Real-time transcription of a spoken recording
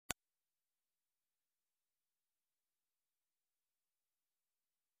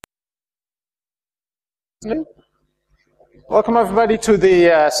Welcome everybody to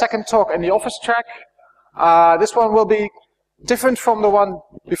the second talk in the Office track. This one will be different from the one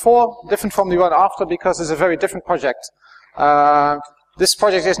before, different from the one after, because it's a very different project. This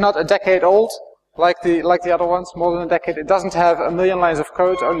project is not a decade old, like the other ones, more than a decade. It doesn't have 1 million lines of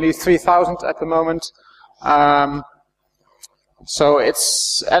code, only 3,000 at the moment. So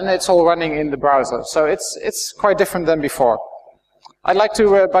it's all running in the browser. So it's quite different than before. I'd like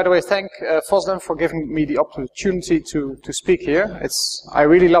to, by the way, thank FOSDEM for giving me the opportunity to speak here. I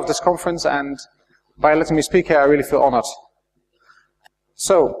really love this conference, and by letting me speak here, I really feel honored.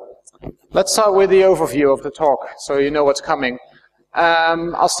 So, let's start with the overview of the talk, so you know what's coming.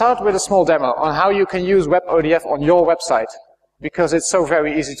 I'll start with a small demo on how you can use Webodf on your website, because it's so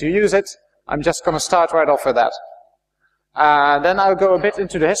very easy to use it. I'm just going to start right off with that. Then I'll go a bit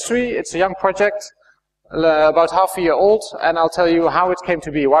into the history. It's a young project, about half a year old, and I'll tell you how it came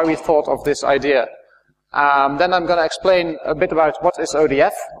to be, why we thought of this idea. Then I'm going to explain a bit about what is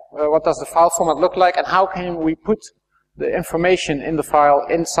ODF, what does the file format look like, and how can we put the information in the file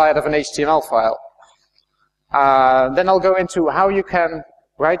inside of an HTML file. Then I'll go into how you can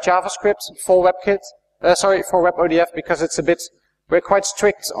write JavaScript for Webodf, because we're quite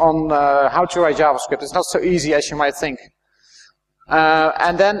strict on how to write JavaScript. It's not so easy as you might think.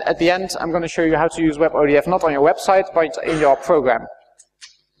 And then at the end, I'm going to show you how to use Webodf not on your website, but in your program.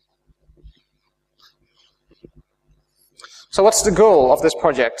 So what's the goal of this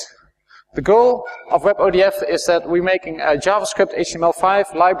project? The goal of Webodf is that we're making a JavaScript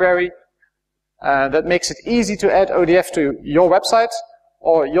HTML5 library that makes it easy to add ODF to your website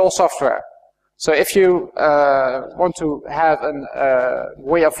or your software. So if you want to have a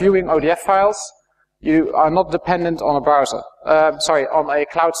way of viewing ODF files, you are not dependent on a browser, on a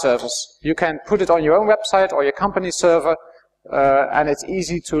cloud service. You can put it on your own website or your company server, and it's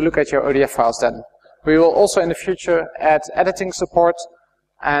easy to look at your ODF files then. We will also in the future add editing support,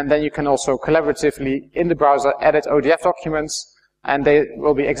 and then you can also collaboratively in the browser edit ODF documents, and they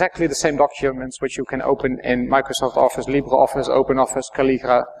will be exactly the same documents which you can open in Microsoft Office, LibreOffice, OpenOffice,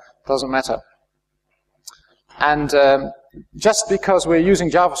 Calligra, doesn't matter. And just because we're using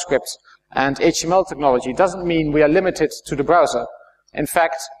JavaScript and HTML technology doesn't mean we are limited to the browser. In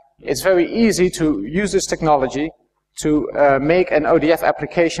fact, it's very easy to use this technology to make an ODF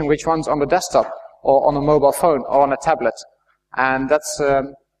application which runs on the desktop or on a mobile phone or on a tablet. And that's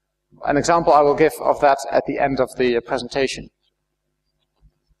an example I will give of that at the end of the presentation.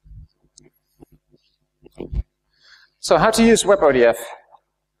 So how to use Webodf?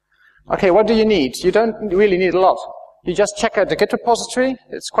 Okay, what do you need? You don't really need a lot. You just check out the Git repository.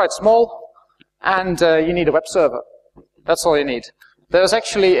 It's quite small. And you need a web server. That's all you need. There's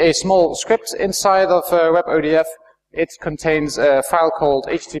actually a small script inside of Webodf. It contains a file called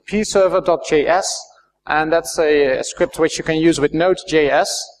httpserver.js, and that's a script which you can use with Node.js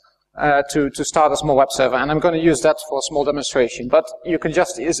to start a small web server. And I'm going to use that for a small demonstration. But you can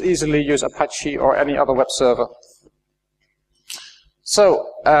just as easily use Apache or any other web server. So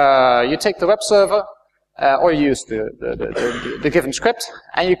you take the web server, or you use the given script,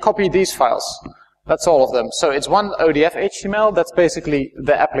 and you copy these files. That's all of them. So it's one ODF HTML, that's basically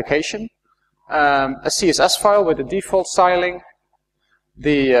the application, a CSS file with the default styling,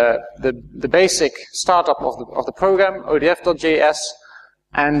 the basic startup of the program, odf.js,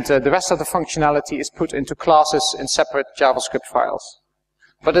 and the rest of the functionality is put into classes in separate JavaScript files.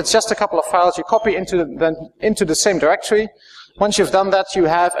 But it's just a couple of files you copy into the same directory. Once you've done that, you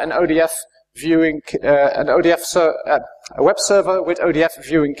have an ODF viewing, a web server with ODF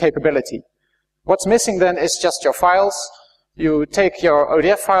viewing capability. What's missing then is just your files. You take your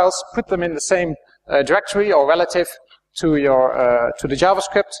ODF files, put them in the same directory or relative to the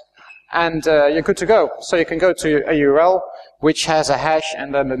JavaScript, and you're good to go. So you can go to a URL which has a hash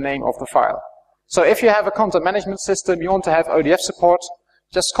and then the name of the file. So if you have a content management system, you want to have ODF support,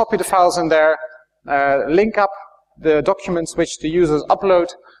 just copy the files in there, link up the documents which the users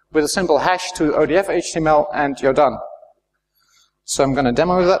upload with a simple hash to ODF HTML, and you're done. So I'm going to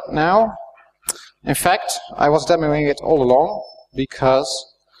demo that now. In fact, I was demoing it all along because,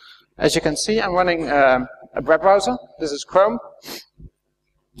 as you can see, I'm running a web browser. This is Chrome.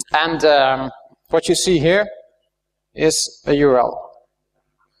 And what you see here is a URL.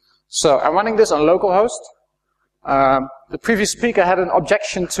 So I'm running this on localhost. The previous speaker had an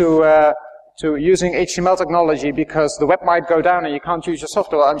objection to using HTML technology because the web might go down and you can't use your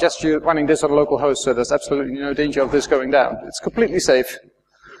software. I'm just running this on localhost, so there's absolutely no danger of this going down. It's completely safe.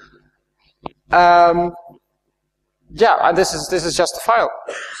 Yeah, and this is just a file.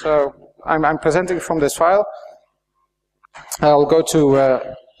 So I'm presenting from this file. I'll go to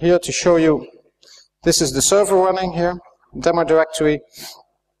here to show you This is the server running here, demo directory.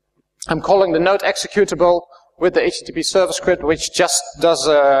 I'm calling the node executable with the HTTP server script, which just does,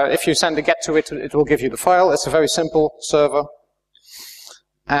 if you send a GET to it, it will give you the file. It's a very simple server.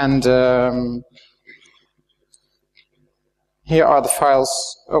 And here are the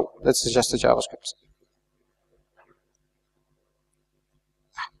files. Oh, this is just a JavaScript.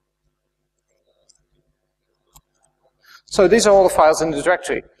 So these are all the files in the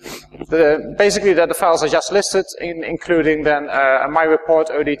directory. Basically, the files are just listed, including then a my report,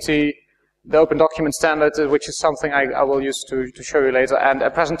 ODT, the Open Document Standard, which is something I will use to show you later, and a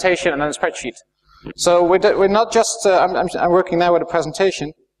presentation and then a spreadsheet. So we're not just, I'm working now with a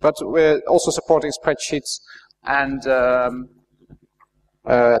presentation, but we're also supporting spreadsheets and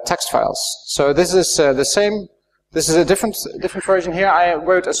text files. So this is the same. This is a different version here. I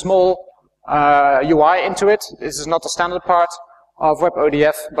wrote a small UI into it. This is not the standard part of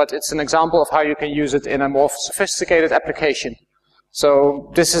Webodf, but it's an example of how you can use it in a more sophisticated application.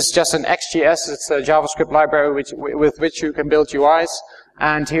 So this is just an XJS. It's a JavaScript library with which you can build UIs.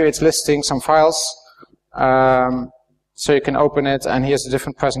 And here it's listing some files. So you can open it, and here's a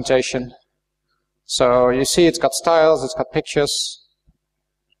different presentation. So you see it's got styles, it's got pictures.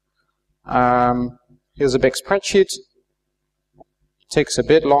 Here's a big spreadsheet. Takes a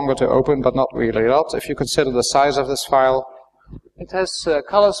bit longer to open, but not really a lot. If you consider the size of this file, it has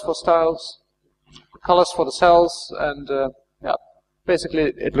colors for styles, colors for the cells, and yeah,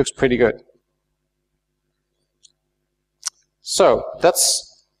 basically it looks pretty good. So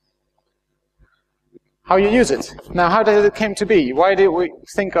that's how you use it. Now, how did it came to be? Why did we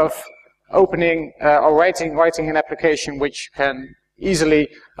think of opening or writing an application which can easily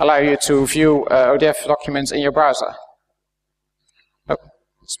allow you to view ODF documents in your browser? Oh,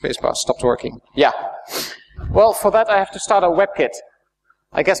 spacebar stopped working. Yeah. Well, for that I have to start a WebKit.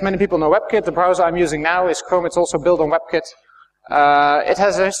 I guess many people know WebKit. The browser I'm using now is Chrome. It's also built on WebKit. It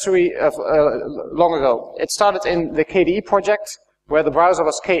has a history of long ago. It started in the KDE project, where the browser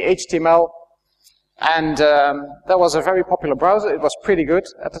was KHTML, and that was a very popular browser. It was pretty good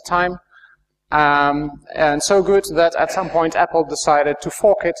at the time, and so good that at some point Apple decided to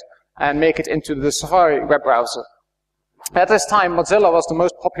fork it and make it into the Safari web browser. At this time, Mozilla was the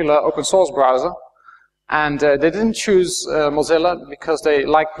most popular open source browser, and they didn't choose Mozilla because they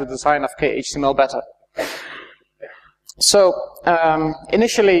liked the design of KHTML better. So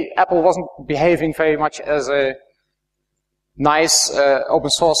initially, Apple wasn't behaving very much as a nice open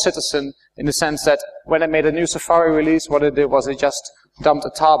source citizen, in the sense that when they made a new Safari release, what it did was it just dumped a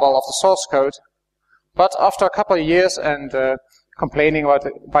tarball of the source code. But after a couple of years and complaining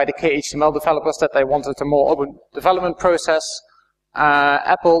by the KHTML developers that they wanted a more open development process,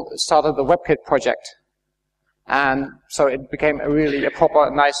 Apple started the WebKit project. And so it became a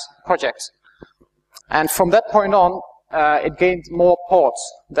proper, nice project. And from that point on, it gained more ports.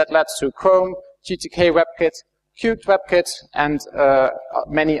 That led to Chrome, GTK WebKit, Qt WebKit, and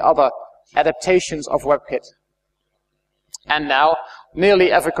many other adaptations of WebKit. And now,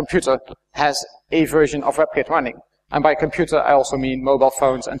 nearly every computer has a version of WebKit running. And by computer, I also mean mobile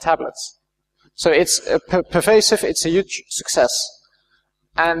phones and tablets. So it's pervasive, it's a huge success.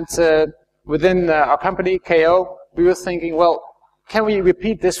 And within our company, KO, we were thinking, well, can we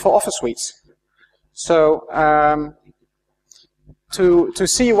repeat this for Office suites? So to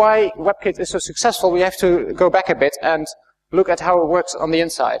see why WebKit is so successful, we have to go back a bit and look at how it works on the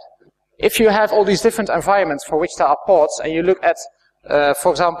inside. If you have all these different environments for which there are ports, and you look at,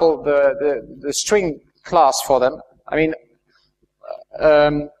 for example, the string class for them, I mean,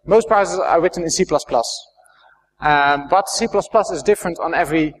 most browsers are written in C++, but C++ is different on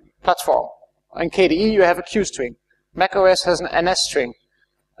every platform. In KDE, you have a Q string. macOS has an NS string.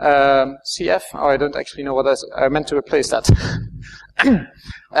 CF, oh, I don't actually know what that is. I meant to replace that.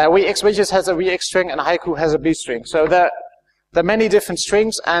 WeXWidgets has a WeX string, and Haiku has a B string. So there are many different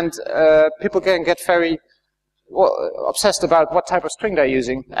strings, and people can get very obsessed about what type of string they're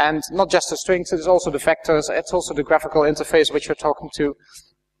using. And not just the strings, it's also the vectors, it's also the graphical interface which you're talking to.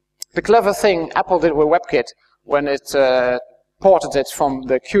 The clever thing Apple did with WebKit, when it ported it from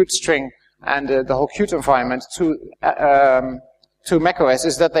the Qt string and the whole Qt environment to macOS,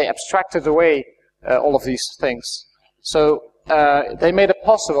 is that they abstracted away all of these things. So they made it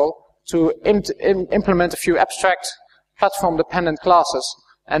possible to implement a few abstract platform-dependent classes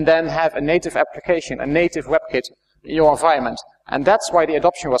and then have a native application, a native WebKit in your environment. And that's why the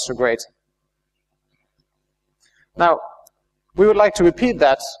adoption was so great. Now, we would like to repeat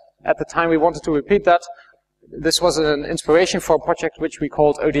that. At the time we wanted to repeat that. This was an inspiration for a project which we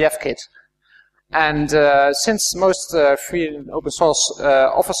called ODF Kit. And since most free and open source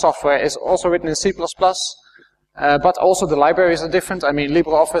Office software is also written in C++, but also the libraries are different. I mean,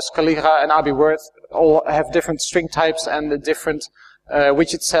 LibreOffice, Calligra, and RB Word all have different string types and different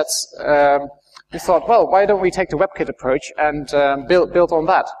widget sets. We thought, well, why don't we take the WebKit approach and build on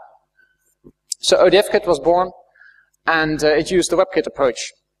that? So ODFKit was born, and it used the WebKit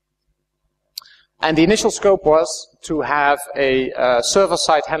approach. And the initial scope was to have a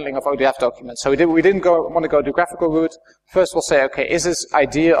server-side handling of ODF documents. So we didn't want to go the graphical route. First we'll say, okay, is this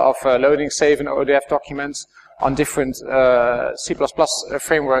idea of loading, saving ODF documents on different C++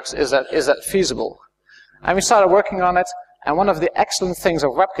 frameworks, is that feasible? And we started working on it, and one of the excellent things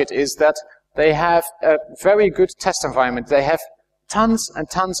of WebKit is that they have a very good test environment. They have tons and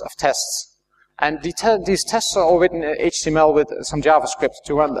tons of tests. And these tests are all written in HTML with some JavaScript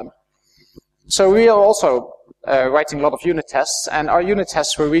to run them. So we are also writing a lot of unit tests, and our unit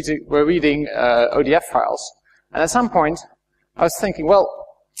tests were reading ODF files. And at some point, I was thinking, well,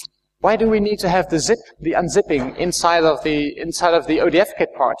 why do we need to have the unzipping inside of the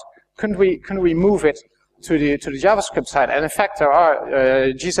ODFKit part? Couldn't we move it to the JavaScript side? And in fact, there are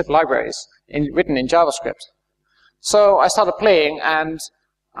gzip libraries written in JavaScript. So I started playing, and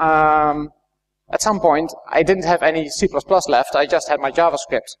at some point, I didn't have any C++ left. I just had my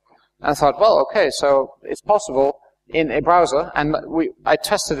JavaScript. And I thought, well, okay, so it's possible in a browser, and I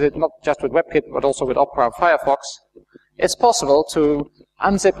tested it not just with WebKit, but also with Opera and Firefox. It's possible to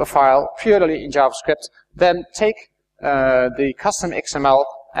unzip a file purely in JavaScript, then take the custom XML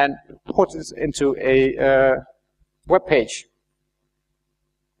and put it into a web page.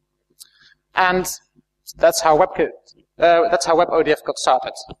 And that's how WebODF got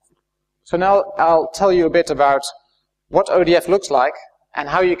started. So now I'll tell you a bit about what ODF looks like and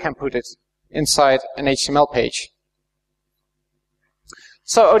how you can put it inside an HTML page.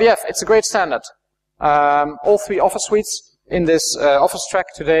 So ODF, it's a great standard. All three Office suites in this Office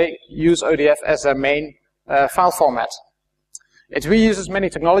track today use ODF as their main file format. It reuses many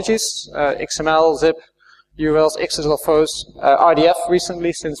technologies, XML, zip, URLs, XSLFOS, RDF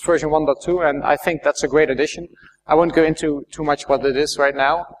recently since version 1.2, and I think that's a great addition. I won't go into too much what it is right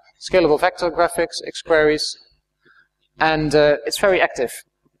now. Scalable vector graphics, Xqueries, and it's very active.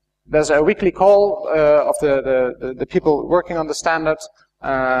 There's a weekly call of the people working on the standard,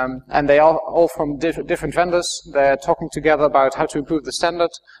 and they are all from different vendors. They're talking together about how to improve the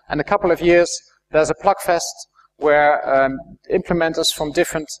standard. And a couple of years, there's a plug fest where implementers from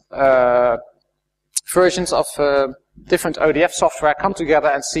different versions of different ODF software come together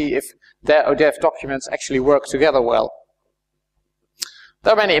and see if their ODF documents actually work together well.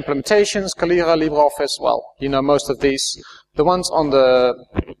 There are many implementations, Calligra, LibreOffice, well, you know most of these. The ones on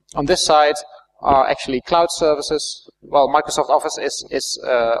this side are actually cloud services. Well, Microsoft Office is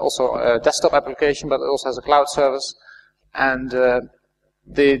also a desktop application, but it also has a cloud service. And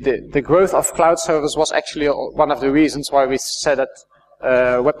the growth of cloud service was actually one of the reasons why we said that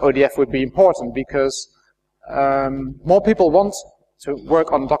WebODF would be important, because more people want to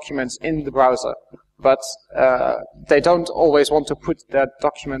work on documents in the browser, but they don't always want to put their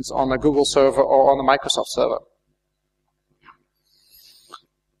documents on a Google server or on a Microsoft server.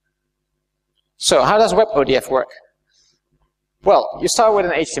 So how does WebODF work? Well, you start with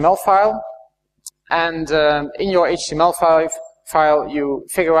an HTML file, and in your HTML file you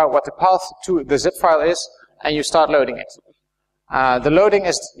figure out what the path to the zip file is, and you start loading it. The loading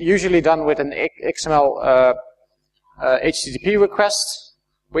is usually done with an XML HTTP request,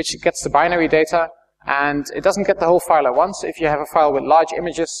 which gets the binary data, and it doesn't get the whole file at once. If you have a file with large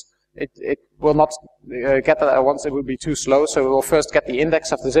images, it will not get that at once. It will be too slow. So it will first get the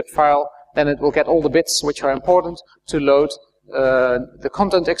index of the zip file, then it will get all the bits which are important to load the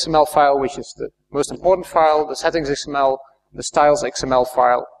content XML file, which is the most important file, the settings XML, the styles XML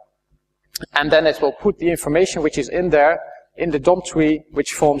file, and then it will put the information which is in there in the DOM tree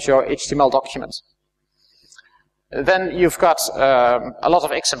which forms your HTML document. Then you've got a lot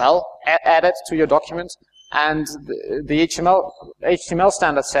of XML added to your document, and the HTML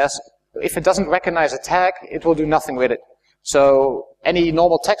standard says if it doesn't recognize a tag, it will do nothing with it. So any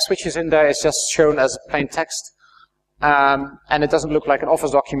normal text which is in there is just shown as plain text, and it doesn't look like an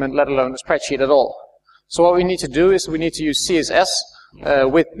Office document, let alone a spreadsheet at all. So what we need to do is we need to use CSS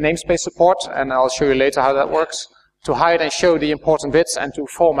with namespace support, and I'll show you later how that works, to hide and show the important bits and to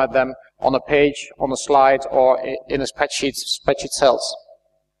format them on a page, on a slide, or in a spreadsheet cells.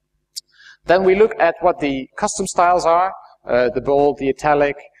 Then we look at what the custom styles are, the bold, the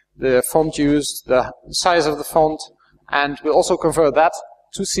italic, the font used, the size of the font, and we also convert that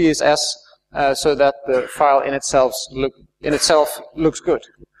to CSS so that the file in itself looks good.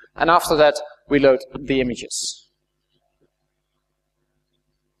 And after that, we load the images.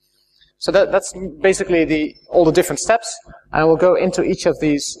 So that's basically all the different steps, and we'll go into each of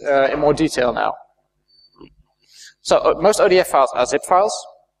these in more detail now. So most ODF files are zip files,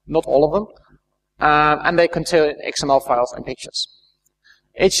 not all of them, and they contain XML files and pictures.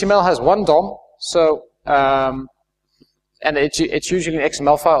 HTML has one DOM, so and it's usually an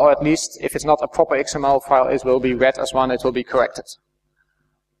XML file, or at least if it's not a proper XML file, it will be read as one, it will be corrected.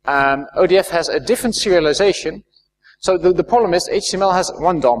 ODF has a different serialization. So the problem is HTML has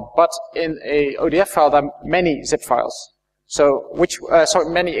one DOM, but in a ODF file there are many zip files. So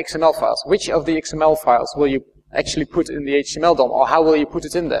many XML files. Which of the XML files will you actually put in the HTML DOM, or how will you put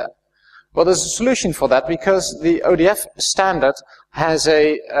it in there? Well, there's a solution for that, because the ODF standard has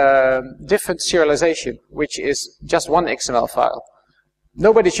a different serialization, which is just one XML file.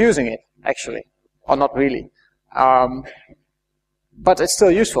 Nobody's using it, actually, or not really. But it's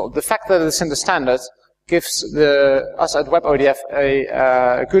still useful. The fact that it's in the standard gives us at Webodf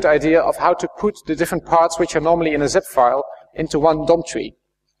a good idea of how to put the different parts which are normally in a zip file into one DOM tree.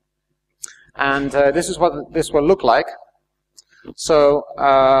 And this is what this will look like. So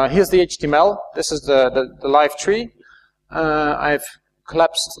here's the HTML. This is the live tree. I've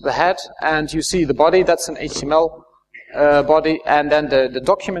collapsed the head, and you see the body. That's an HTML body, and then the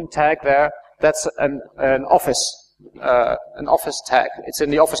document tag there. That's an office tag. It's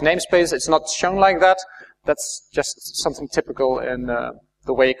in the Office namespace. It's not shown like that. That's just something typical in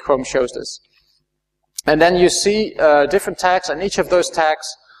the way Chrome shows this. And then you see different tags, and each of those tags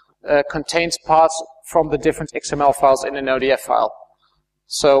contains parts from the different XML files in an ODF file.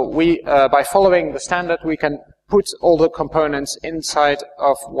 So we, by following the standard, we can put all the components inside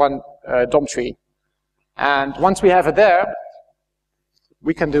of one DOM tree. And once we have it there,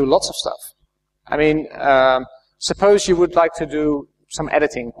 we can do lots of stuff. I mean, suppose you would like to do some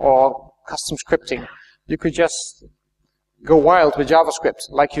editing or custom scripting. You could just go wild with JavaScript,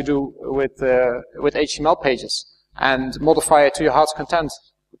 like you do with HTML pages, and modify it to your heart's content.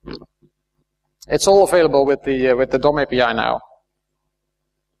 It's all available with the DOM API now.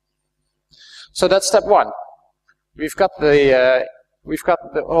 So that's step one. We've got the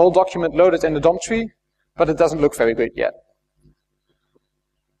whole document loaded in the DOM tree, but it doesn't look very good yet.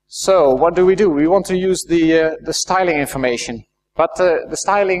 So what do? We want to use the styling information, but the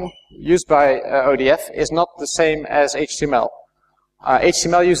styling used by ODF is not the same as HTML.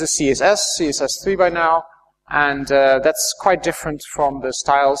 HTML uses CSS, CSS3 by now, and that's quite different from the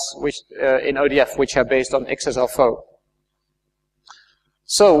styles which in ODF, which are based on XSLFO.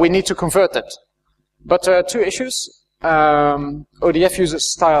 So we need to convert that. But two issues. ODF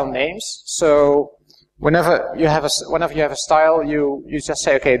uses style names, so whenever you have a style, you just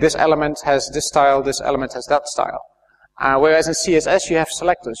say, okay, this element has this style, this element has that style. Whereas in CSS you have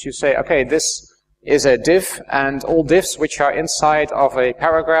selectors. You say, okay, this is a div, and all divs which are inside of a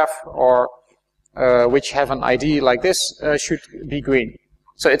paragraph or which have an ID like this should be green.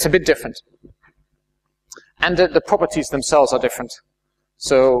 So it's a bit different. And the properties themselves are different.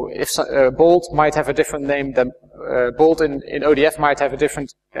 So if bold might have a different name than bold in ODF might have a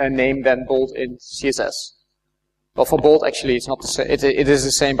different name than bold in CSS. Well, for bold actually it's not the same. It is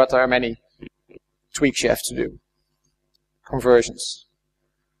the same, but there are many tweaks you have to do. Conversions.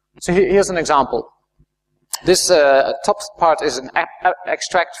 So here's an example. This top part is an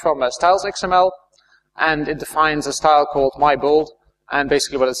extract from styles XML, and it defines a style called myBold, and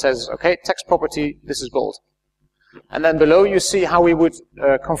basically what it says is, okay, text property, this is bold. And then below you see how we would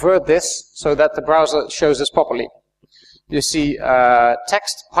convert this so that the browser shows this properly. You see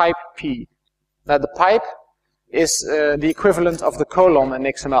text pipe P. Now the pipe is the equivalent of the colon in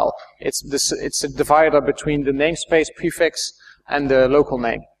XML. It's a divider between the namespace prefix and the local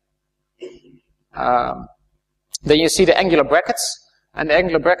name. Then you see the angular brackets, and the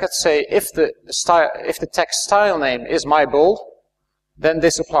angular brackets say if the text style name is myBold, then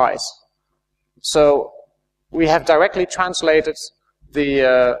this applies. So we have directly translated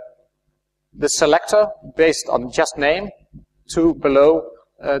the selector based on just name to below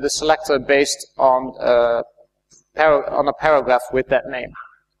the selector based on a paragraph with that name.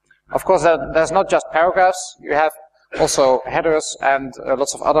 Of course, there's not just paragraphs. You have also headers and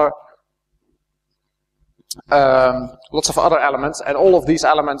lots of other elements, and all of these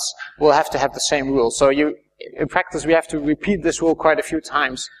elements will have to have the same rule. So in practice, we have to repeat this rule quite a few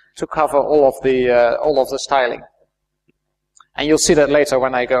times to cover all of the styling. And you'll see that later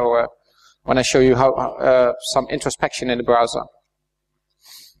when I show you how some introspection in the browser.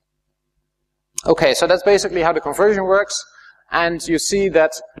 Okay, so that's basically how the conversion works, and you see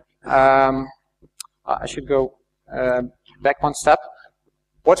that I should go back one step.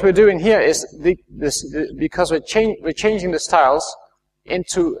 What we're doing here is, because we're changing the styles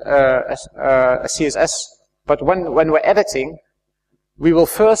into a CSS, but when we're editing, we will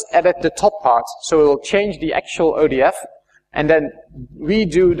first edit the top part. So we will change the actual ODF and then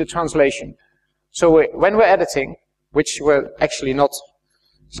redo the translation. So when we're editing, which we're actually not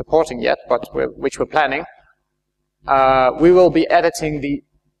supporting yet, but which we're planning, we will be editing the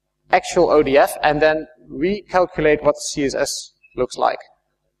actual ODF and then recalculate what CSS looks like.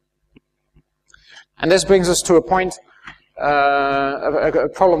 And this brings us to a point, a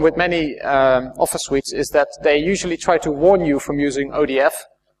problem with many Office suites is that they usually try to warn you from using ODF,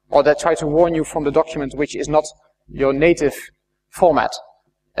 or they try to warn you from the document which is not your native format.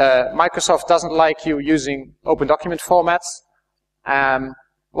 Microsoft doesn't like you using open document formats.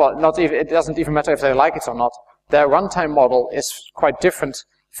 Well, it doesn't even matter if they like it or not. Their runtime model is quite different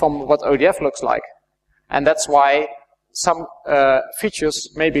from what ODF looks like. And that's why some features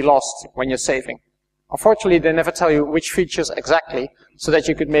may be lost when you're saving. Unfortunately, they never tell you which features exactly, so that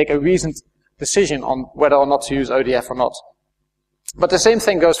you could make a reasoned decision on whether or not to use ODF or not. But the same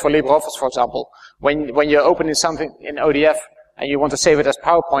thing goes for LibreOffice, for example. When you're opening something in ODF and you want to save it as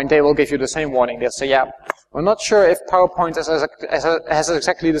PowerPoint, they will give you the same warning. They'll say, yeah, we're not sure if PowerPoint has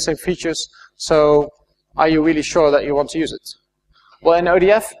exactly the same features, so are you really sure that you want to use it? Well, in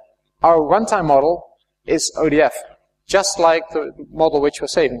ODF, our runtime model is ODF, just like the model which we're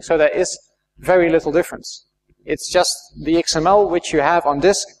saving. So there is very little difference. It's just the XML which you have on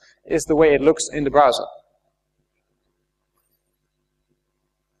disk is the way it looks in the browser.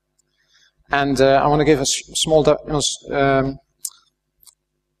 And I want to give a small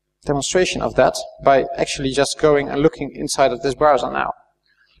demonstration of that by actually just going and looking inside of this browser now.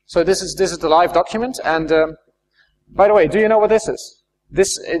 So this is the live document, and by the way, do you know what this is?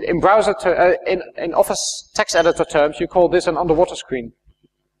 This in browser in Office text editor terms, you call this an underwater screen.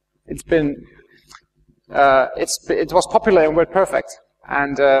 It's been it was popular in WordPerfect,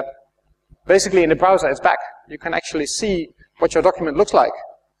 and basically in the browser it's back. You can actually see what your document looks like.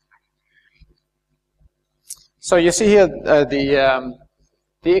 So you see here the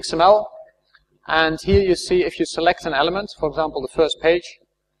XML, and here you see if you select an element, for example the first page,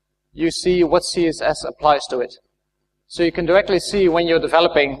 you see what CSS applies to it. So you can directly see when you're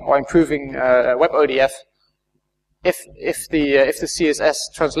developing or improving Webodf if the CSS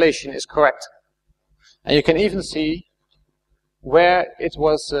translation is correct. And you can even see where it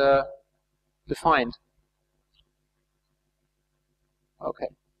was defined. Okay.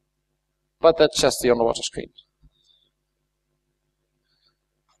 But that's just the underwater screen.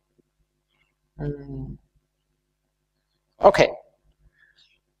 Okay.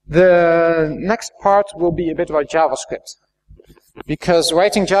 The next part will be a bit about JavaScript. Because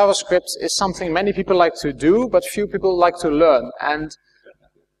writing JavaScript is something many people like to do, but few people like to learn. And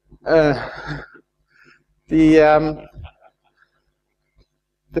the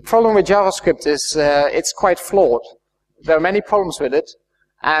problem with JavaScript is it's quite flawed. There are many problems with it,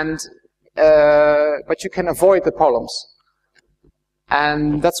 and but you can avoid the problems.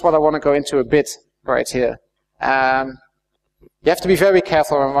 And that's what I want to go into a bit right here. You have to be very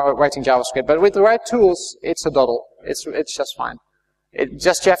careful when writing JavaScript, but with the right tools, it's a doddle. It's just fine. You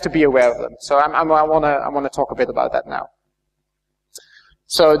have to be aware of them. So I want to talk a bit about that now.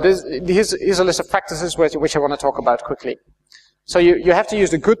 So here's a list of practices which I want to talk about quickly. So you have to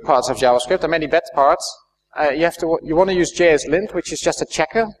use the good parts of JavaScript. There are many bad parts. You want to use JSLint, which is just a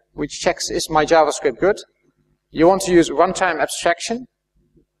checker, which checks is my JavaScript good. You want to use runtime abstraction,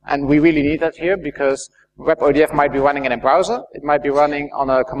 and we really need that here because Webodf might be running in a browser, it might be running on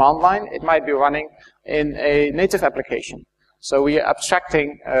a command line, it might be running in a native application. So we are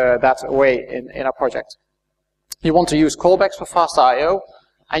abstracting that away in our project. You want to use callbacks for faster I/O,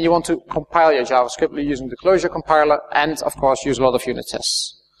 and you want to compile your JavaScript using the closure compiler, and of course use a lot of unit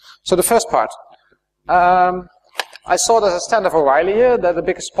tests. So the first part. I saw there's a stand of O'Reilly here. They're the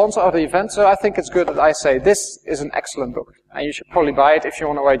biggest sponsor of the event, so I think it's good that I say this is an excellent book. And you should probably buy it if you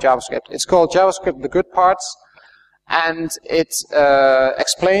want to write JavaScript. It's called JavaScript, The Good Parts, and it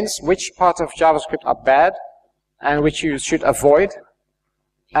explains which parts of JavaScript are bad and which you should avoid.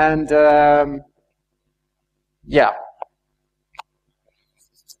 And yeah,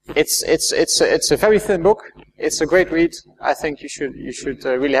 it's a very thin book. It's a great read. I think you should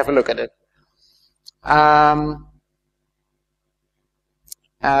really have a look at it.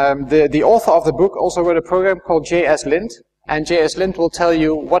 The author of the book also wrote a program called JSLint, and JSLint will tell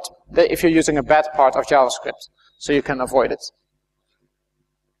you if you're using a bad part of JavaScript, so you can avoid it.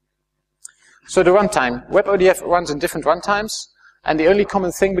 So the runtime. Webodf runs in different runtimes, and the only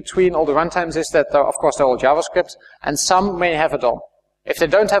common thing between all the runtimes is that, of course, they're all JavaScript, and some may have a DOM. If they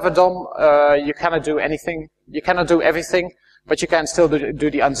don't have a DOM, you cannot do anything. You cannot do everything, but you can still do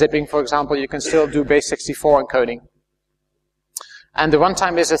the unzipping, for example. You can still do base64 encoding. And the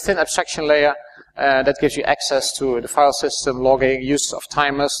runtime is a thin abstraction layer that gives you access to the file system, logging, use of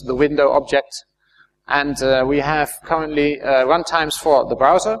timers, the window object. And we have currently runtimes for the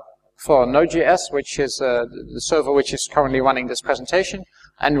browser, for Node.js, which is the server which is currently running this presentation,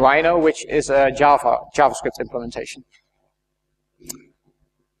 and Rhino, which is a JavaScript implementation.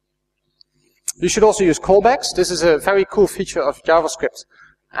 You should also use callbacks. This is a very cool feature of JavaScript.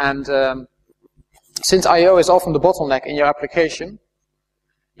 And since I/O is often the bottleneck in your application,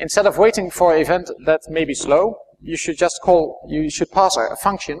 instead of waiting for an event that may be slow, you should pass a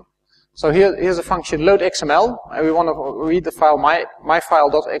function. So here's a function load.xml, and we want to read the file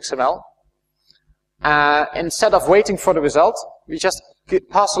myfile.xml. Instead of waiting for the result, we just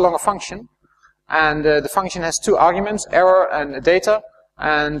pass along a function, and the function has two arguments, error and data.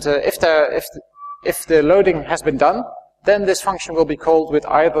 And if the loading has been done, then this function will be called with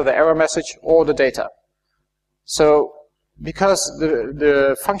either the error message or the data. So because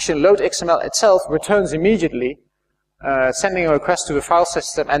the function load.xml itself returns immediately, sending a request to the file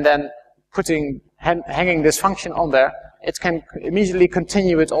system and then hanging this function on there, it can immediately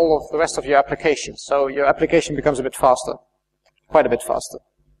continue with all of the rest of your application. So your application becomes a bit faster, quite a bit faster.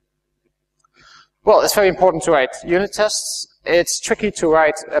 Well, it's very important to write unit tests. It's tricky to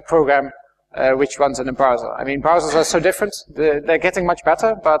write a program which runs in a browser. I mean, browsers are so different. They're getting much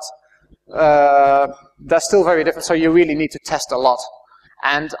better, but they're still very different, so you really need to test a lot.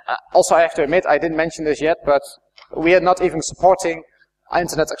 And also, I have to admit, I didn't mention this yet, but we are not even supporting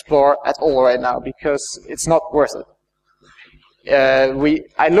Internet Explorer at all right now, because it's not worth it.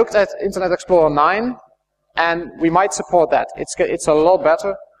 I looked at Internet Explorer 9, and we might support that. It's a lot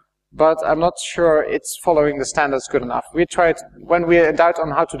better, but I'm not sure it's following the standards good enough. We tried, when we're in doubt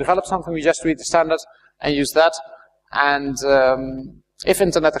on how to develop something, we just read the standard and use that. And if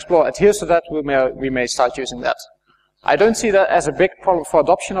Internet Explorer adheres to that, we may start using that. I don't see that as a big problem for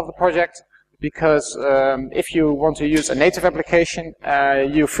adoption of the project, because if you want to use a native application,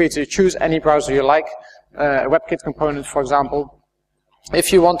 you're free to choose any browser you like, a WebKit component, for example.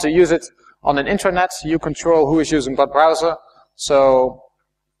 If you want to use it on an intranet, you control who is using what browser. So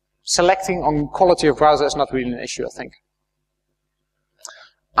selecting on quality of browser is not really an issue, I think.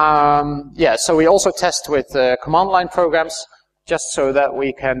 Yeah, so we also test with command line programs, just so that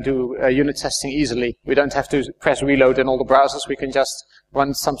we can do unit testing easily. We don't have to press reload in all the browsers. We can just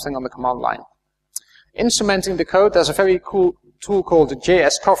run something on the command line. Instrumenting the code, there's a very cool tool called the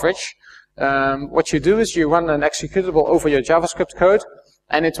JS coverage. What you do is you run an executable over your JavaScript code,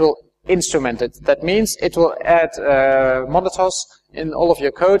 and it will instrument it. That means it will add monitors in all of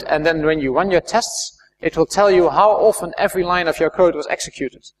your code, and then when you run your tests, it will tell you how often every line of your code was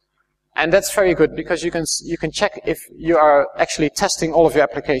executed. And that's very good, because you can check if you are actually testing all of your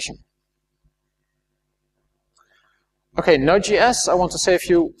application. Okay, Node.js, I want to say a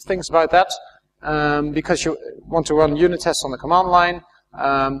few things about that, because you want to run unit tests on the command line.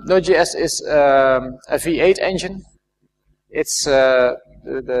 Node.js is a V8 engine. It's the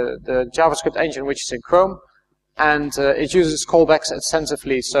JavaScript engine which is in Chrome, and it uses callbacks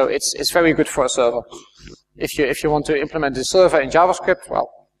extensively, so it's very good for a server. If you want to implement the server in JavaScript, well,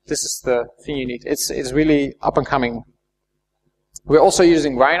 this is the thing you need. It's really up and coming. We're also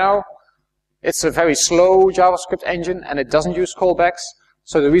using Rhino. It's a very slow JavaScript engine, and it doesn't use callbacks.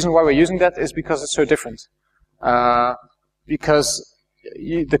 So the reason why we're using that is because it's so different. Because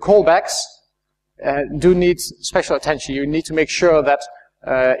the callbacks do need special attention. You need to make sure that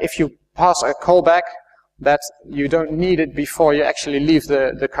if you pass a callback, that you don't need it before you actually leave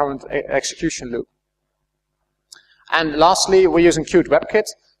the current execution loop. And lastly, we're using Qt WebKit,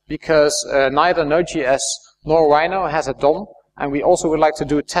 because neither Node.js nor Rhino has a DOM, and we also would like to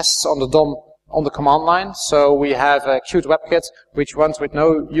do tests on the DOM on the command line. So we have a Qt WebKit, which runs with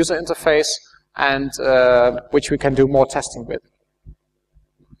no user interface, and which we can do more testing with.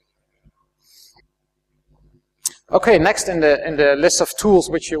 Okay, next in the list of tools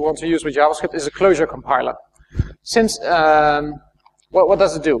which you want to use with JavaScript is a closure compiler. Since what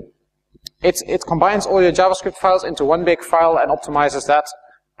does it do? It combines all your JavaScript files into one big file and optimizes that.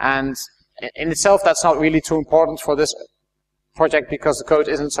 And in itself, that's not really too important for this project because the code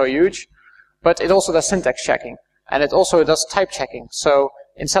isn't so huge. But it also does syntax checking, and it also does type checking. So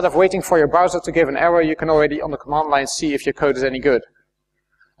instead of waiting for your browser to give an error, you can already on the command line see if your code is any good.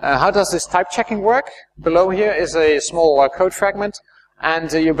 How does this type checking work? Below here is a small code fragment,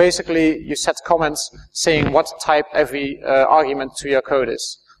 and you set comments saying what type every argument to your code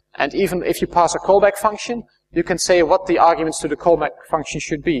is. And even if you pass a callback function, you can say what the arguments to the callback function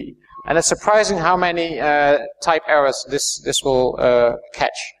should be. And it's surprising how many type errors this will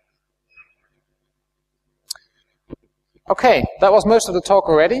catch. Okay, that was most of the talk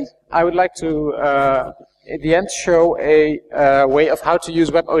already. I would like to, at the end, show a way of how to use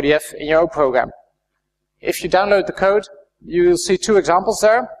Webodf in your own program. If you download the code, you will see two examples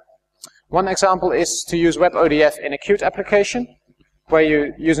there. One example is to use Webodf in a Qt application, where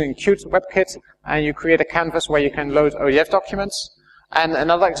you're using Qt WebKit, and you create a canvas where you can load ODF documents. And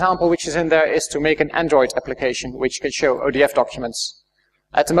another example which is in there is to make an Android application, which can show ODF documents.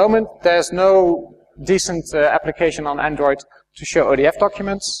 At the moment, there's no decent application on Android to show ODF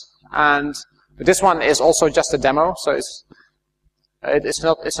documents, and this one is also just a demo, so it's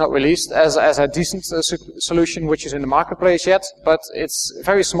not released as a decent solution which is in the marketplace yet, but it's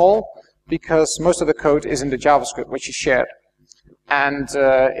very small because most of the code is in the JavaScript which is shared. And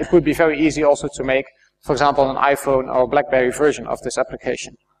it would be very easy also to make, for example, an iPhone or BlackBerry version of this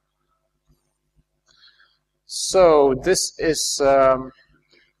application. So this is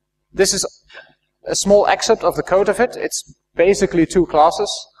a small excerpt of the code of it. It's basically two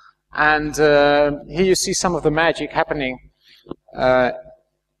classes, and here you see some of the magic happening.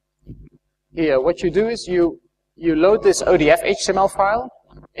 Here, what you do is you load this ODF HTML file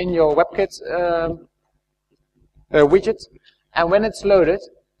in your WebKit widget, and when it's loaded,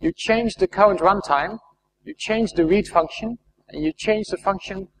 you change the current runtime, you change the read function, and you change the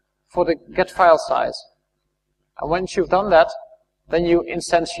function for the get file size. And once you've done that, then you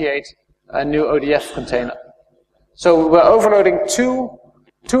instantiate a new ODF container. So we're overloading two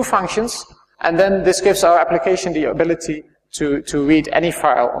functions, and then this gives our application the ability to read any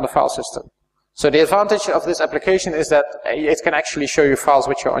file on the file system. So the advantage of this application is that it can actually show you files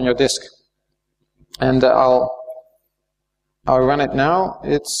which are on your disk. And I'll run it now.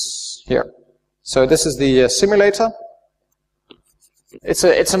 It's here. So this is the simulator. It's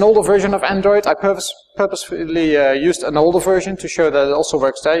an older version of Android. I purposefully used an older version to show that it also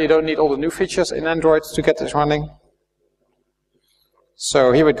works there. You don't need all the new features in Android to get this running.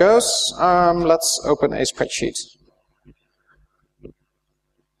 So here it goes. Let's open a spreadsheet.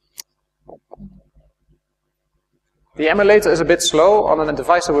 The emulator is a bit slow. On a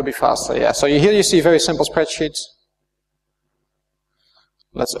device it will be faster. Yeah. So here you see very simple spreadsheets.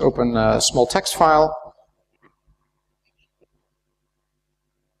 Let's open a small text file.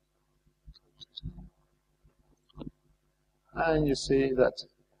 And you see that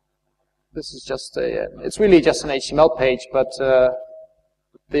this is just it's really just an HTML page, but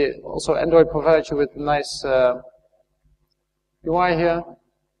also Android provides you with a nice UI here.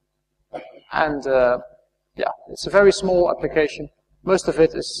 And yeah, it's a very small application. Most of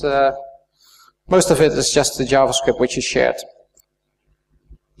it is just the JavaScript which is shared.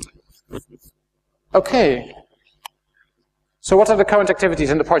 Okay. So what are the current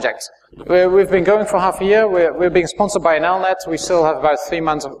activities in the project? We've been going for half a year. We're being sponsored by NLnet. We still have about 3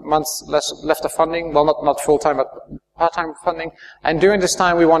 months left of funding. Well, not full-time, but part-time funding. And during this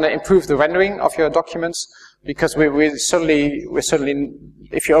time, we want to improve the rendering of your documents, because we certainly,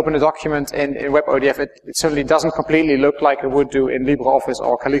 if you open a document in Webodf, it certainly doesn't completely look like it would do in LibreOffice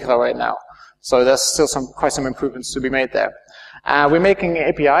or Calligra right now. So there's still quite some improvements to be made there. We're making an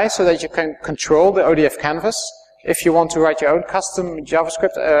API so that you can control the ODF canvas. If you want to write your own custom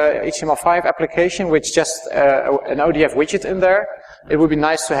JavaScript HTML5 application with just an ODF widget in there, it would be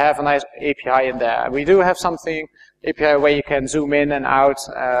nice to have a nice API in there. We do have something, API where you can zoom in and out,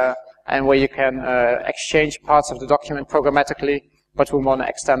 and where you can exchange parts of the document programmatically, but we want to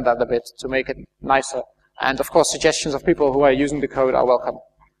extend that a bit to make it nicer. And of course, suggestions of people who are using the code are welcome.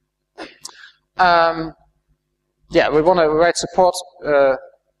 Yeah, we want to write support.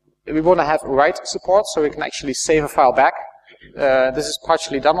 We want to have write support, so we can actually save a file back. This is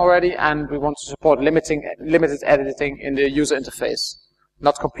partially done already, and we want to support limited editing in the user interface.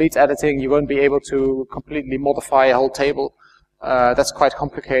 Not complete editing. You won't be able to completely modify a whole table. That's quite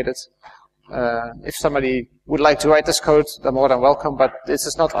complicated. If somebody would like to write this code, they're more than welcome, but this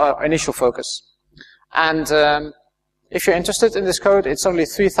is not our initial focus. And if you're interested in this code, it's only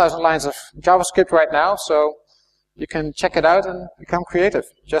 3,000 lines of JavaScript right now, so you can check it out and become creative.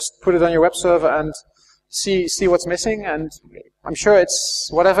 Just put it on your web server and see what's missing, and I'm sure it's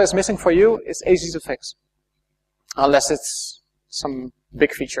whatever is missing for you, it's easy to fix. Unless it's some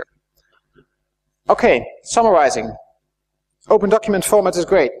big feature. Okay, summarizing. Open document format is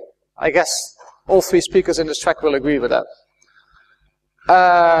great. I guess all 3 speakers in this track will agree with that.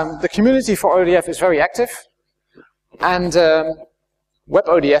 The community for ODF is very active, and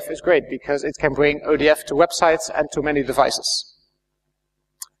Webodf is great because it can bring ODF to websites and to many devices.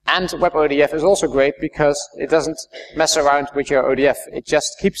 And Webodf is also great because it doesn't mess around with your ODF. It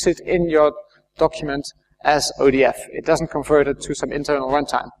just keeps it in your document as ODF. It doesn't convert it to some internal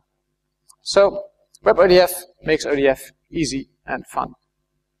runtime. So Webodf makes ODF easy and fun.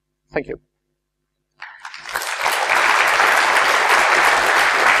 Thank you.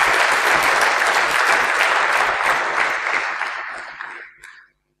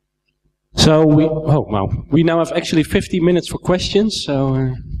 So we now have actually 50 minutes for questions.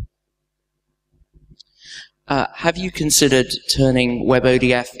 So have you considered turning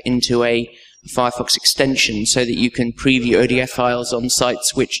Webodf into a Firefox extension so that you can preview ODF files on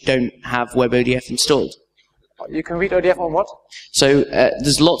sites which don't have Webodf installed? You can read ODF on what? So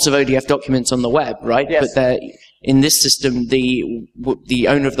there's lots of ODF documents on the web, right? Yes. But in this system, the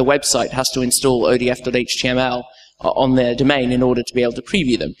owner of the website has to install odf.html on their domain in order to be able to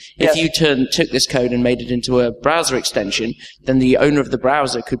preview them. Yes. If you took this code and made it into a browser extension, then the owner of the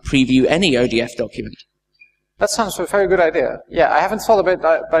browser could preview any ODF document. That sounds a very good idea. Yeah, I haven't thought about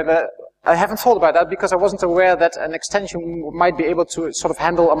that. I haven't thought about that because I wasn't aware that an extension might be able to sort of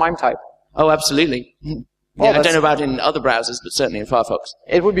handle a MIME type. Oh, absolutely. Well, yeah, I don't know about in other browsers, but certainly in Firefox.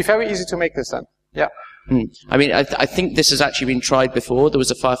 It would be very easy to make this then. Yeah. I mean, I think this has actually been tried before. There was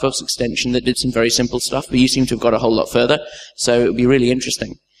a Firefox extension that did some very simple stuff, but you seem to have got a whole lot further, so it would be really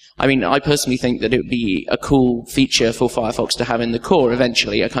interesting. I mean, I personally think that it would be a cool feature for Firefox to have in the core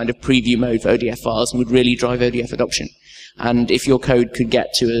eventually, a kind of preview mode for ODF files, and would really drive ODF adoption. And if your code could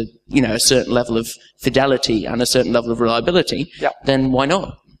get to a certain level of fidelity and a certain level of reliability, then why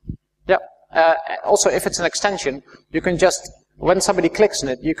not? Yeah. Also, if it's an extension, you can just, when somebody clicks on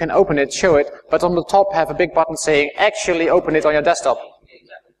it, you can open it, show it, but on the top have a big button saying, actually open it on your desktop.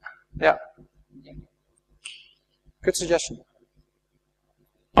 Yeah. Good suggestion.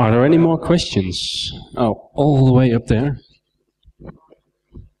 are there any more questions? Oh, all the way up there.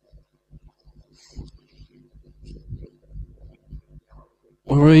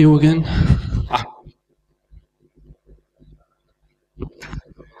 Where were you again?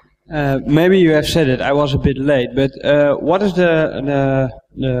 Maybe you have said it, I was a bit late, but what is the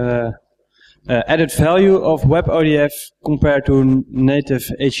added value of Webodf compared to native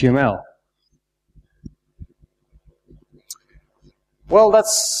HTML? Well,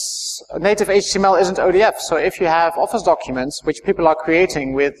 that's native HTML isn't ODF. So if you have Office documents which people are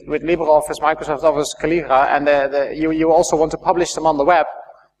creating with LibreOffice, Microsoft Office, Calibra, and you also want to publish them on the web,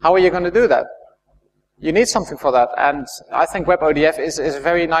 how are you going to do that? You need something for that, and I think Webodf is a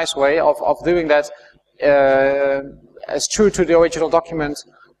very nice way of doing that as true to the original document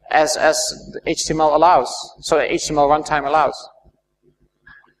as HTML allows, so HTML runtime allows.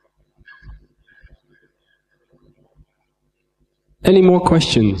 Any more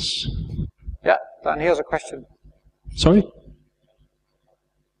questions? Yeah, Dan, here's a question. Sorry?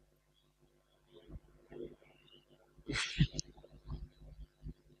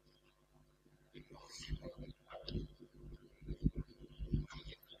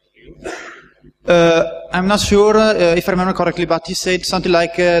 I'm not sure if I remember correctly, but he said something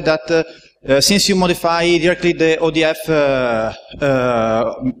like that since you modify directly the ODF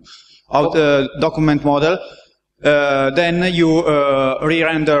document model, then you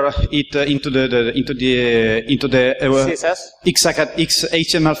re-render it into the CSS?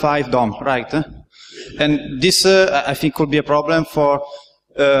 XHTML5 DOM, right? And this I think could be a problem for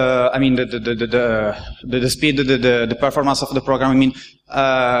I mean the speed, the performance of the program. I mean.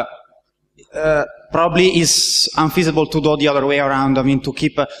 Probably is unfeasible to do the other way around. I mean, to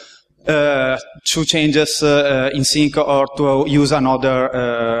keep two changes in sync, or to use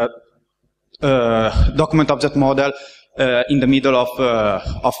another document object model in the middle of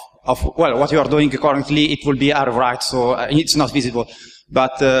well, what you are doing currently. It will be out of right, so it's not feasible.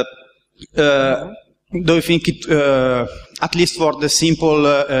 But do you think it, at least for the simple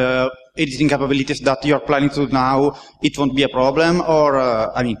editing capabilities that you are planning to do now, it won't be a problem? Or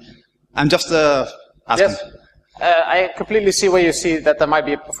I mean, I'm just asking. Yes, I completely see where you see that there might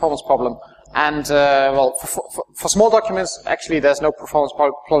be a performance problem. And well, for small documents, actually, there's no performance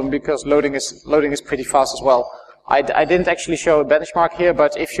problem because loading is pretty fast as well. I didn't actually show a benchmark here,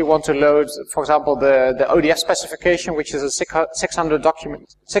 but if you want to load, for example, the ODF specification, which is a 600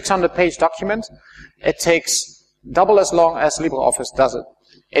 page document, it takes double as long as LibreOffice does it.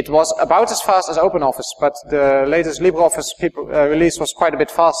 It was about as fast as OpenOffice, but the latest LibreOffice release was quite a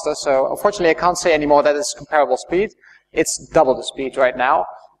bit faster, so unfortunately I can't say anymore that it's comparable speed. It's double the speed right now,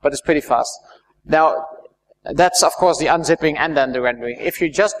 but it's pretty fast. Now, that's of course the unzipping and then the rendering. If you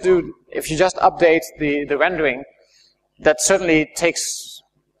just update the rendering, that certainly takes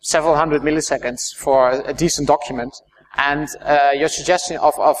several hundred milliseconds for a decent document. And your suggestion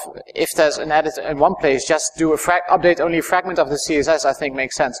of if there's an edit in one place, just do update only a fragment of the CSS, I think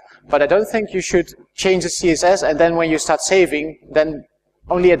makes sense. But I don't think you should change the CSS and then when you start saving, then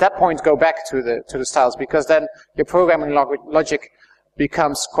only at that point go back to the styles, because then your programming logic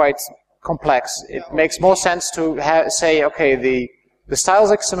becomes quite complex. It makes more sense to say, okay, the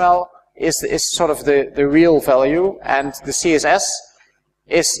styles XML is sort of the real value, and the CSS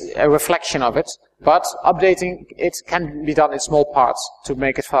is a reflection of it. But updating it can be done in small parts to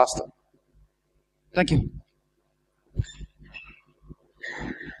make it faster. Thank you.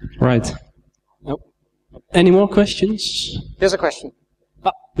 Right. Nope. Any more questions? Here's a question.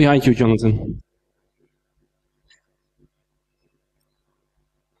 Behind you, Jonathan.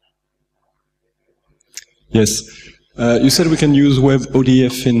 Yes. You said we can use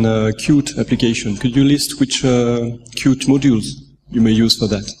Webodf in a Qt application. Could you list which Qt modules you may use for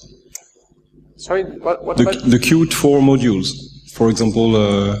that? Sorry, what the, about? The Qt 4 modules, for example,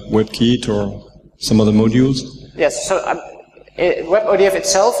 WebKit or some other modules? Yes, so Webodf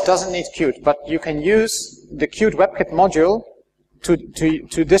itself doesn't need Qt, but you can use the Qt WebKit module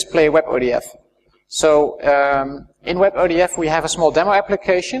to display Webodf. So in Webodf we have a small demo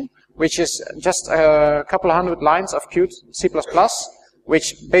application, which is just a couple of hundred lines of Qt C++,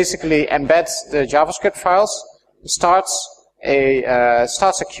 which basically embeds the JavaScript files, starts a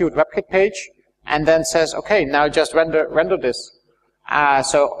Qt WebKit page, and then says, okay, now just render this.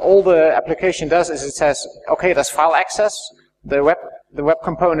 So all the application does is it says, okay, there's file access. The web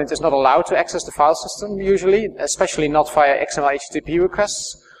component is not allowed to access the file system usually, especially not via XML HTTP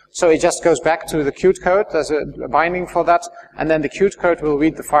requests. So it just goes back to the Qt code. There's a binding for that, and then the Qt code will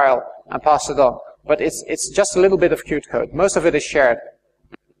read the file and pass it on. But it's just a little bit of Qt code. Most of it is shared.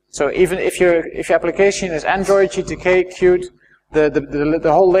 So even if your application is Android, GTK, Qt,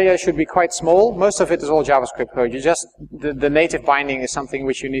 the whole layer should be quite small. Most of it is all JavaScript code. You just the native binding is something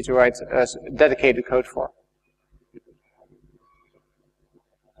which you need to write dedicated code for.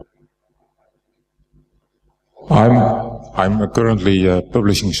 I'm currently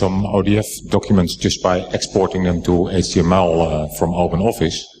publishing some ODF documents just by exporting them to HTML from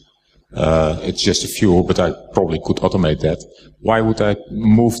OpenOffice. It's just a few, but I probably could automate that. Why would I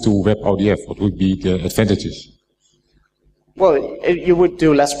move to Webodf? What would be the advantages? Well, you would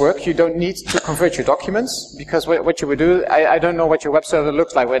do less work. You don't need to convert your documents, because what you would do, I don't know what your web server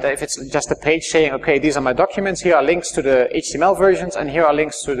looks like, whether if it's just a page saying, okay, these are my documents, here are links to the HTML versions, and here are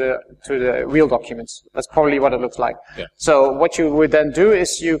links to the real documents. That's probably what it looks like. Yeah. So what you would then do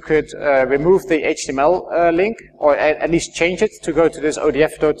is you could remove the HTML link, or at least change it to go to this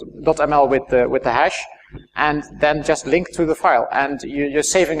odf.ml with the hash, and then just link to the file. And you're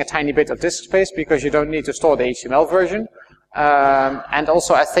saving a tiny bit of disk space because you don't need to store the HTML version. And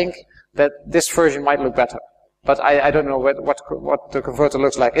also I think that this version might look better. But I don't know what the converter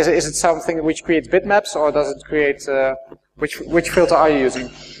looks like. Is it something which creates bitmaps, or does it create, which filter are you using?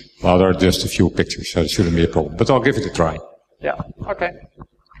 Well, there are just a few pictures, so it shouldn't be a problem. But I'll give it a try. Yeah, okay.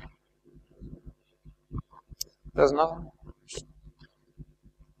 There's another one.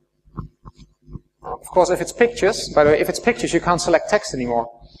 Of course, if it's pictures, by the way, if it's pictures, you can't select text anymore.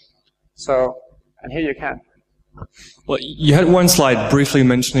 So, and here you can. Well, you had one slide briefly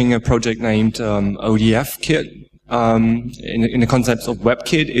mentioning a project named ODF Kit in the concept of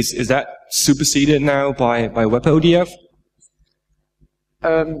WebKit. Is that superseded now by Webodf?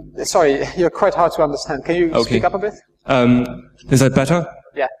 Sorry, you're quite hard to understand. Can you speak up a bit? Is that better?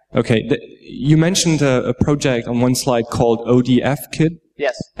 Yeah. Okay. You mentioned a project on one slide called ODF Kit.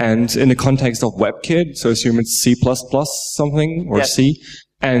 Yes. And in the context of WebKit, so assume it's C++ something, or yes. C.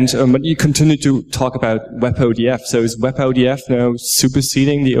 And but you continue to talk about Webodf. So is Webodf now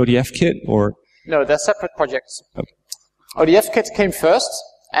superseding the ODF Kit, or? No, they're separate projects. Okay. ODF Kit came first,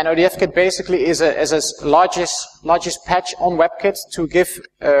 and ODF Kit basically is a largest patch on WebKit to give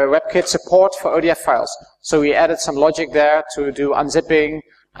WebKit support for ODF files. So we added some logic there to do unzipping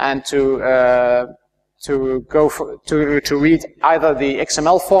and to read either the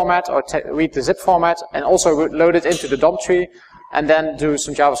XML format or read the zip format, and also load it into the DOM tree, and then do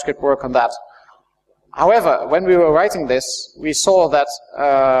some JavaScript work on that. However, when we were writing this, we saw that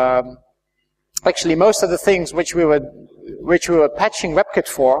actually most of the things which we were patching WebKit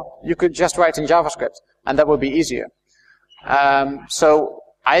for, you could just write in JavaScript, and that would be easier. So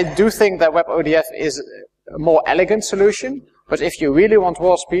I do think that Webodf is a more elegant solution, but if you really want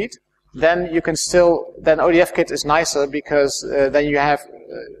raw speed, then you can then ODF Kit is nicer, because then you have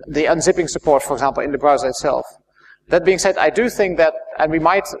the unzipping support, for example, in the browser itself. That being said, I do think that, and we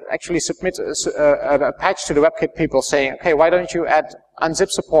might actually submit a patch to the WebKit people saying, okay, why don't you add unzip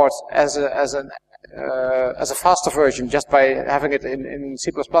support as an as a faster version just by having it in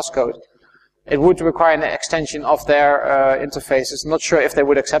C++ code, it would require an extension of their interfaces. Not sure if they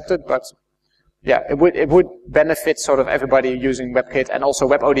would accept it, but yeah, it would benefit sort of everybody using WebKit, and also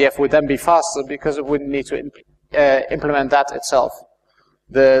WebODF would then be faster because it wouldn't need to implement that itself.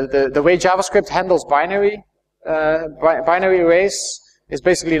 The way JavaScript handles binary arrays is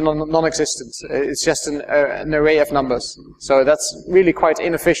basically non-existent. It's just an array of numbers. So that's really quite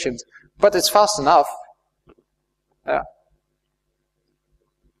inefficient, but it's fast enough. Yeah.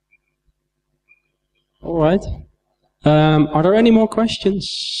 All right. Are there any more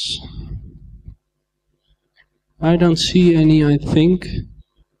questions? I don't see any, I think.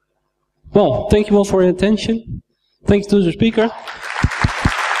 Well, thank you all for your attention. Thanks to the speaker.